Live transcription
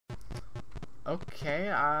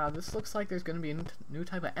Okay, this looks like there's gonna be a new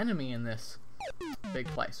type of enemy in this big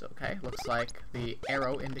place. Okay, looks like the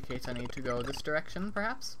arrow indicates I need to go this direction,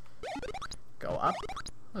 perhaps? Go up.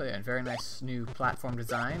 Oh, yeah, very nice new platform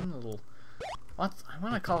design. I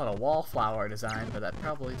want to call it a wallflower design, but that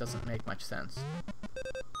probably doesn't make much sense.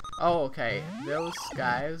 Oh, okay. Those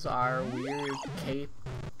guys are weird cape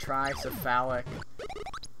tricephalic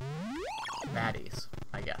baddies,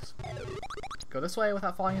 I guess. Go this way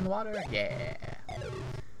without falling in the water? Yeah.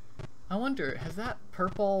 I wonder, has that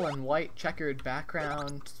purple and white checkered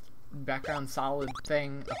background solid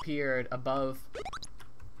thing appeared above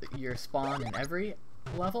your spawn in every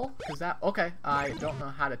level? Cause that, okay, I don't know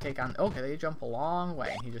how to take on, okay, they jump a long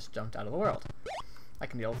way. He just jumped out of the world. I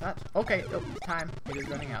can deal with that. Okay, oh, time, it is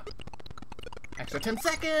running out. Extra 10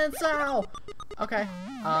 seconds, ow! Okay,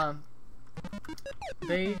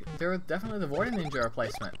 they're definitely the Vorta Ninja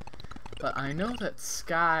replacement. But I know that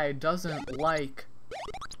Sky doesn't like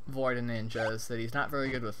Vorta Ninjas, that he's not very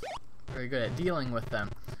good at dealing with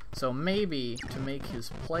them. So maybe to make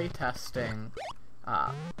his playtesting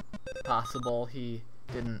possible, he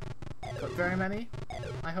didn't put very many,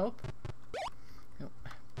 I hope.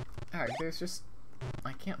 Alright, there's just,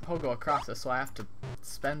 I can't pogo across this, so I have to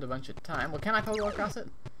spend a bunch of time. Well, can I pogo across it?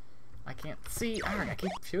 I can't see. Alright, I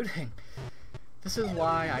keep shooting. This is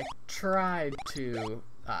why I tried to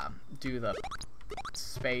do the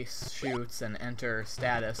space shoots and enter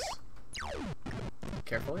status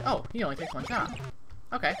carefully. Oh, he only takes one shot.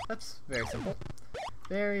 Okay, that's very simple.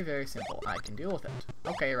 Very, very simple. I can deal with it.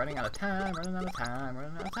 Okay, running out of time, running out of time,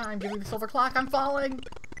 running out of time. Give me the silver clock, I'm falling!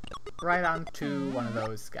 Right onto one of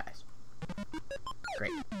those guys.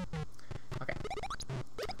 Great. Okay.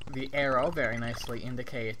 The arrow very nicely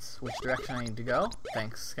indicates which direction I need to go.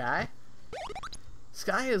 Thanks, Sky.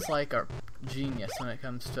 Sky is like a genius when it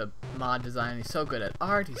comes to mod design. He's so good at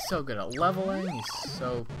art, he's so good at leveling, he's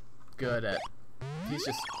so good at... he's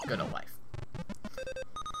just good at life.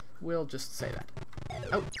 We'll just say that.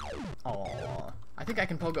 Oh! Aww. I think I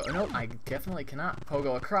can pogo... no, I definitely cannot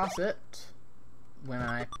pogo across it when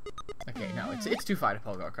I... okay, no, it's too far to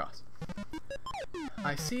pogo across.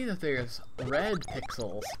 I see that there's red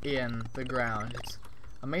pixels in the ground. It's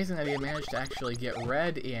amazing that he managed to actually get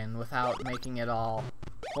red in without making it all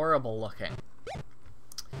horrible looking.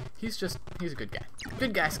 He's a good guy.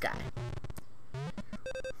 Good guy, Sky.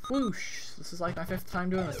 Whoosh! This is like my 5th time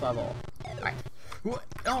doing this level. Alright.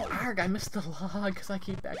 Oh, arg! I missed the log because I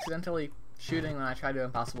keep accidentally shooting when I try to do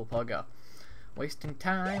impossible pogo. Wasting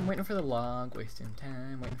time, waiting for the log. Wasting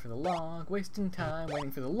time, waiting for the log. Wasting time,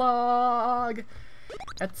 waiting for the log.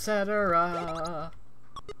 Etc.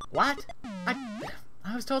 What?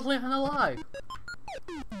 I was totally on the log.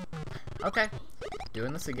 Okay.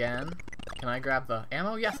 Doing this again. Can I grab the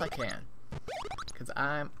ammo? Yes, I can. Because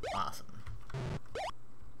I'm awesome.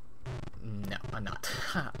 No, I'm not.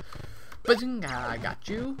 But I got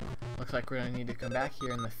you. Looks like we're going to need to come back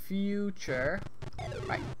here in the future.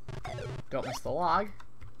 Right. Don't miss the log.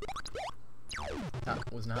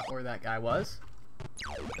 That was not where that guy was.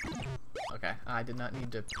 Okay, I did not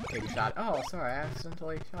need to take a shot. Oh, sorry, I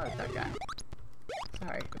accidentally shot at that guy.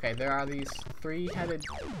 Sorry. Okay, there are these 3-headed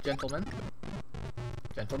gentlemen.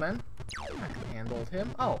 Gentlemen. I handled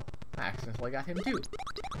him. Oh, I accidentally got him too.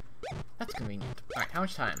 That's convenient. Alright, how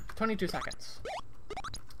much time? 22 seconds.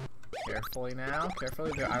 Carefully now,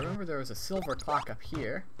 carefully. I remember there was a silver clock up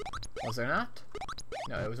here. Was there not?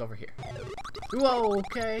 No, it was over here. Whoa,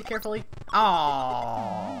 okay, carefully.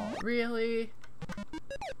 Oh, really?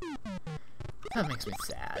 That makes me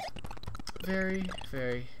sad. Very,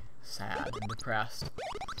 very sad and depressed.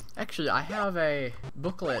 Actually, I have a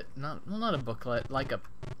booklet, not a booklet, like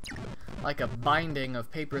a binding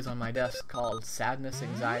of papers on my desk called Sadness,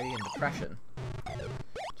 Anxiety, and Depression.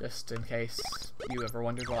 Just in case you ever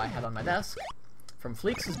wondered what I had on my desk. From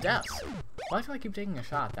Fleex's desk. Why do I keep taking a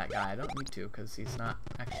shot at that guy? I don't need to, because he's not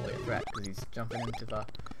actually a threat, because he's jumping into the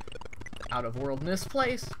out-of-worldness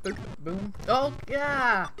place. Boom, boom. Oh,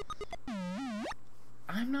 yeah!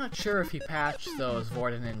 I'm not sure if he patched those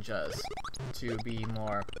Vorta Ninjas to be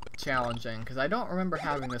more challenging, because I don't remember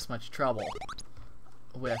having this much trouble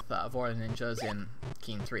with Vorta Ninjas in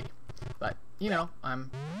Keen 3. But, you know,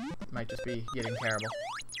 might just be getting terrible.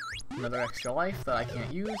 Another extra life that I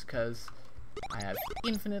can't use, because I have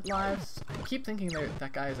infinite lives. I keep thinking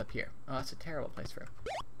that guy is up here. Oh, that's a terrible place for him.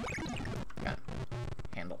 Got him.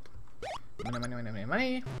 Handled. Money, money, money, money,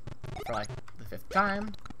 money. For like the 5th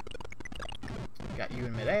time. Got you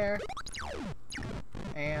in midair.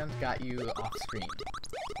 And got you off screen.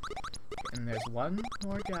 And there's one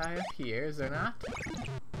more guy up here, is there not?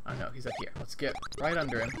 Oh no, he's up here. Let's get right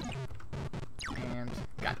under him. And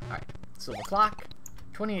got it. Alright. silver clock,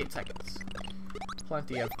 28 seconds.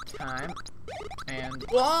 Plenty of time. And...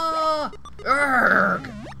 Whoa! Urgh!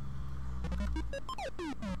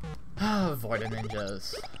 Void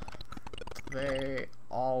ninjas. They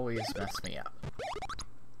always mess me up.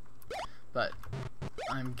 But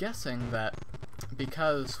I'm guessing that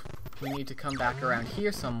because we need to come back around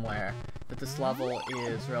here somewhere, that this level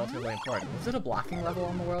is relatively important. Was it a blocking level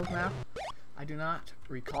on the world map? I do not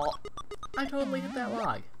recall. I totally hit that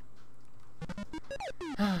log.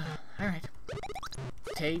 Alright.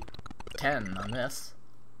 Take 10 on this.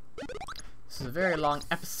 This is a very long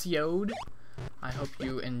episode. I hope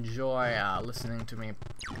you enjoy listening to me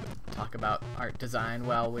talk about art design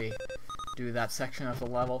while we do that section of the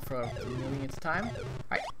level for the millionth time.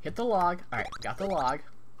 Alright, hit the log. Alright, got the log.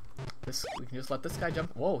 We can just let this guy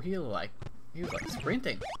jump. Whoa, he was like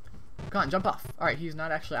sprinting. Come on, jump off. Alright, he's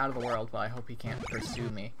not actually out of the world, but I hope he can't pursue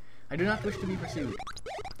me. I do not wish to be pursued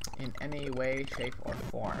in any way, shape, or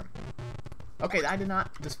form. Okay, I did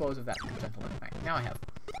not dispose of that gentleman. Alright, now I have.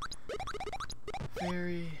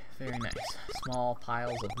 Very, very nice. Small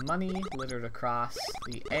piles of money littered across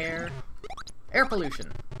the air. Air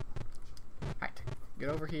pollution. Alright, get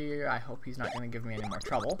over here. I hope he's not going to give me any more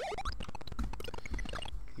trouble.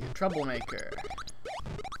 He's a troublemaker.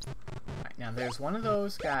 Alright, now there's one of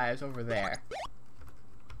those guys over there.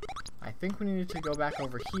 I think we need to go back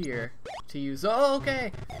over here to use... Oh,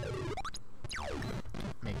 okay!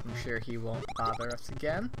 Making sure he won't bother us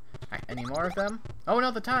again. Alright, any more of them? Oh no,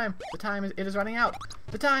 the time! The time is... It is running out!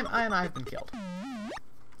 The time! And I've been killed.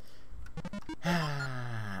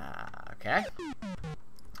 Okay.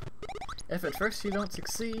 If at first you don't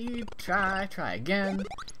succeed, try again.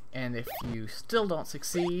 And if you still don't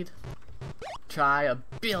succeed, try a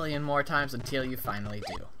billion more times until you finally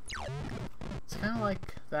do. It's kind of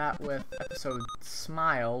like that with episode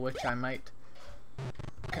Smile, which I might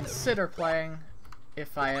consider playing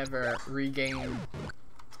if I ever regain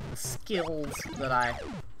the skills that I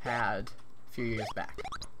had a few years back.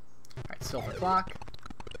 Alright, silver clock.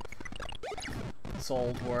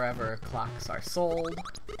 Sold wherever clocks are sold.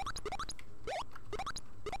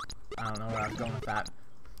 I don't know where I was going with that.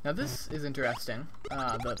 Now this is interesting.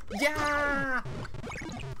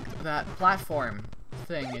 That platform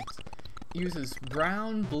thing, it uses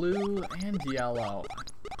brown, blue, and yellow.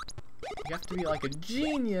 You have to be like a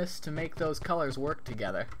genius to make those colors work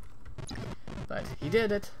together. But he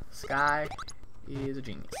did it. Sky is a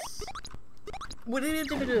genius.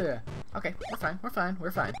 Okay, we're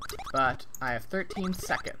fine. But I have 13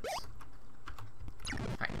 seconds.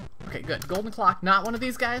 Alright, okay, good. Golden clock, not one of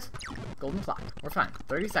these guys. Golden clock, we're fine.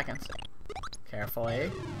 30 seconds.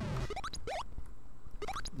 Carefully.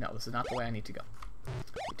 No, this is not the way I need to go. I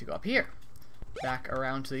need to go up here. Back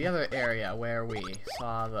around to the other area where we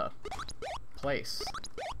saw the place.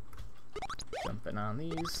 Jumping on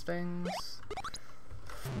these things.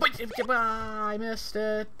 I missed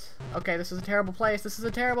it. Okay, this is a terrible place. This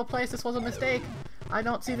was a mistake. I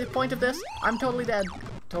don't see the point of this. I'm totally dead.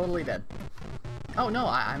 Totally dead. Oh no,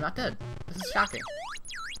 I'm not dead. This is shocking.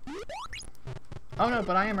 Oh no,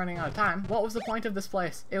 but I am running out of time. What was the point of this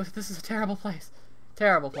place? This is a terrible place.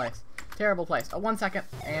 Terrible place. Terrible place. 1 second,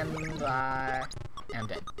 and I am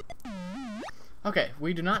dead. Okay,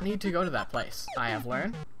 we do not need to go to that place, I have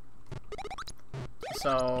learned.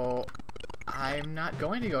 So, I'm not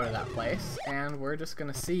going to go to that place, and we're just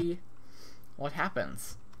gonna see what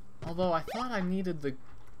happens. Although I thought I needed the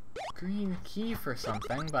green key for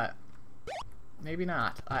something, but maybe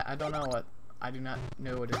not. I don't know what... I do not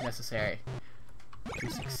know what is necessary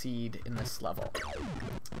to succeed in this level.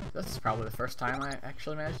 This is probably the first time I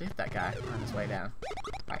actually managed to hit that guy on his way down.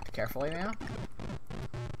 Alright, carefully now.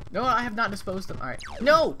 No, I have not disposed of him. Alright.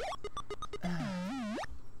 No!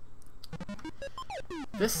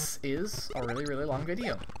 This is a really, really long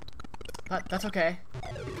video. But that's okay,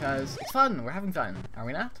 because it's fun. We're having fun. Are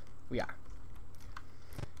we not? We are.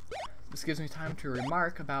 This gives me time to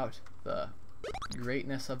remark about the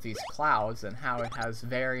greatness of these clouds and how it has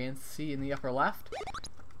variancy in the upper left.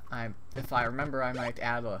 If I remember, I might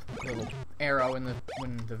add a little arrow in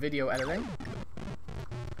the video editing.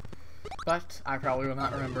 But I probably will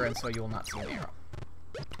not remember, and so you will not see an arrow.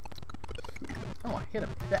 Oh, I hit him.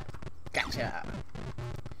 That. Gotcha!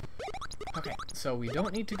 Okay, so we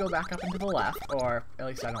don't need to go back up into the left, or at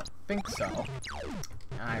least I don't think so.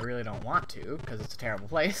 I really don't want to, because it's a terrible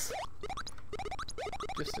place.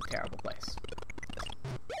 Just a terrible place.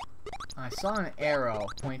 I saw an arrow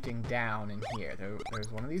pointing down in here.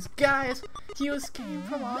 There's one of these guys! He came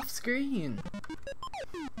from off screen!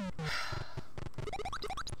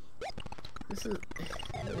 This is...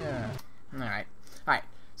 yeah. Alright. Alright,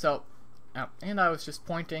 so... Oh, And I was just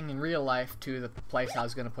pointing in real life to the place I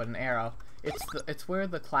was going to put an arrow. It's where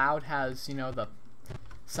the cloud has, you know, the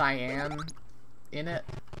cyan in it.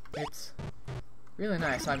 It's really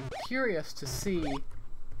nice. I'm curious to see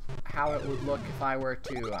how it would look if I were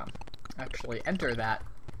to actually enter that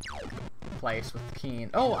place with Keen.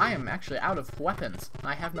 Oh, I am actually out of weapons.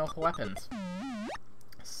 I have no weapons.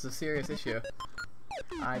 This is a serious issue.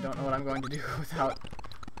 I don't know what I'm going to do without...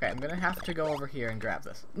 Okay, I'm gonna have to go over here and grab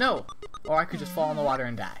this. No! Or I could just fall in the water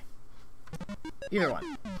and die. Either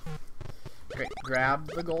one. Great. Grab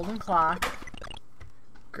the golden clock.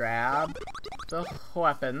 Grab the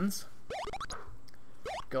weapons.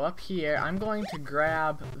 Go up here. I'm going to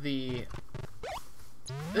grab the...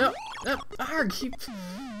 Arg!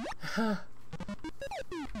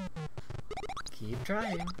 Keep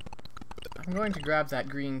trying. I'm going to grab that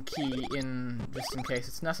green key just in case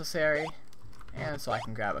it's necessary. And so I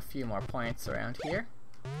can grab a few more points around here.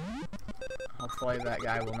 Hopefully that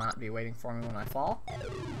guy will not be waiting for me when I fall.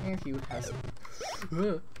 And he has...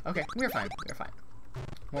 Okay, we're fine. We're fine.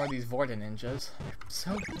 More of these Vorta ninjas. They're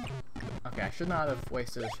so... Okay, I should not have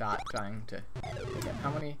wasted a shot trying to get him.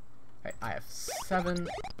 How many? Okay, I have 7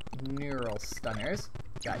 neural stunners.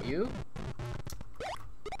 Got you.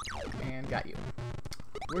 And got you.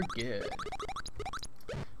 We're good.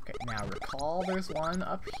 Okay, now recall there's one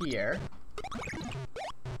up here.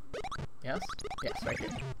 Yes? Yes, right here.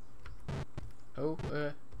 Oh,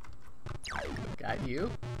 got you.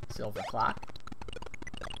 Silver clock.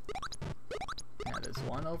 Now there's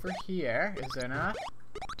one over here, is there not?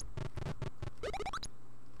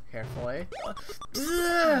 Carefully.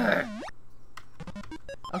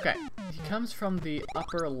 Okay, he comes from the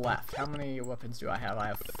upper left. How many weapons do I have? I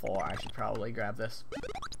have 4. I should probably grab this.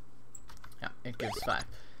 Yeah, it gives 5.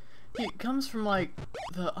 He comes from, like,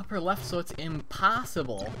 the upper left, so it's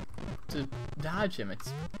impossible to dodge him.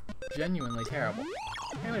 It's genuinely terrible.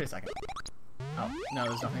 Hey, wait a second. Oh, no,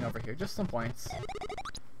 there's nothing over here. Just some points.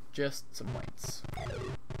 Just some points.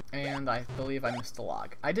 And I believe I missed the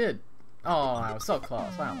log. I did! Oh, I was so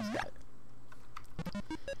close. I almost got it.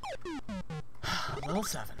 Level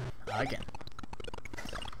 7. Again.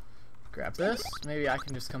 Grab this. Maybe I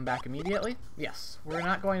can just come back immediately. Yes, we're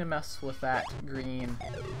not going to mess with that green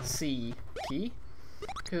C key,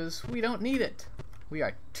 because we don't need it. We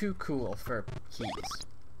are too cool for keys.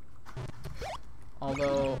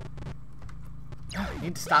 Although, I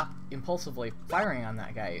need to stop impulsively firing on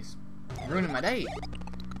that guy. He's ruining my day.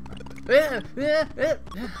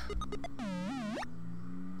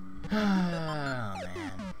 Oh,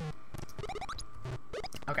 man.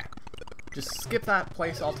 Okay. Just skip that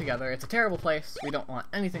place altogether. It's a terrible place. We don't want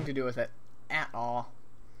anything to do with it at all.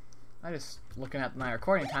 I'm just looking at my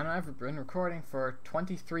recording time, and I've been recording for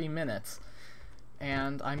 23 minutes.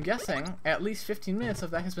 And I'm guessing at least 15 minutes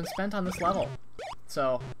of that has been spent on this level.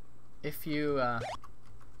 So, if you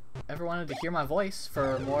ever wanted to hear my voice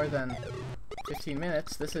for more than 15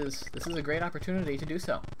 minutes, this is a great opportunity to do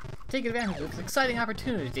so. Take advantage of this exciting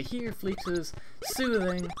opportunity to hear Fleex's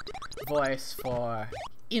soothing voice for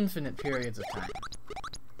infinite periods of time.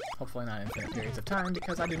 Hopefully not infinite periods of time,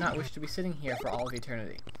 because I do not wish to be sitting here for all of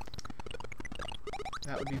eternity.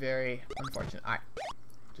 That would be very unfortunate. Alright.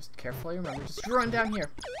 Just carefully remember, just run down here.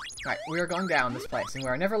 Alright, we are going down this place, and we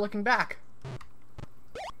are never looking back.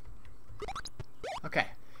 Okay.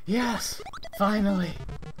 Yes! Finally!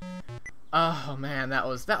 Oh man, that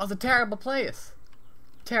was a terrible place.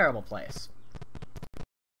 Terrible place.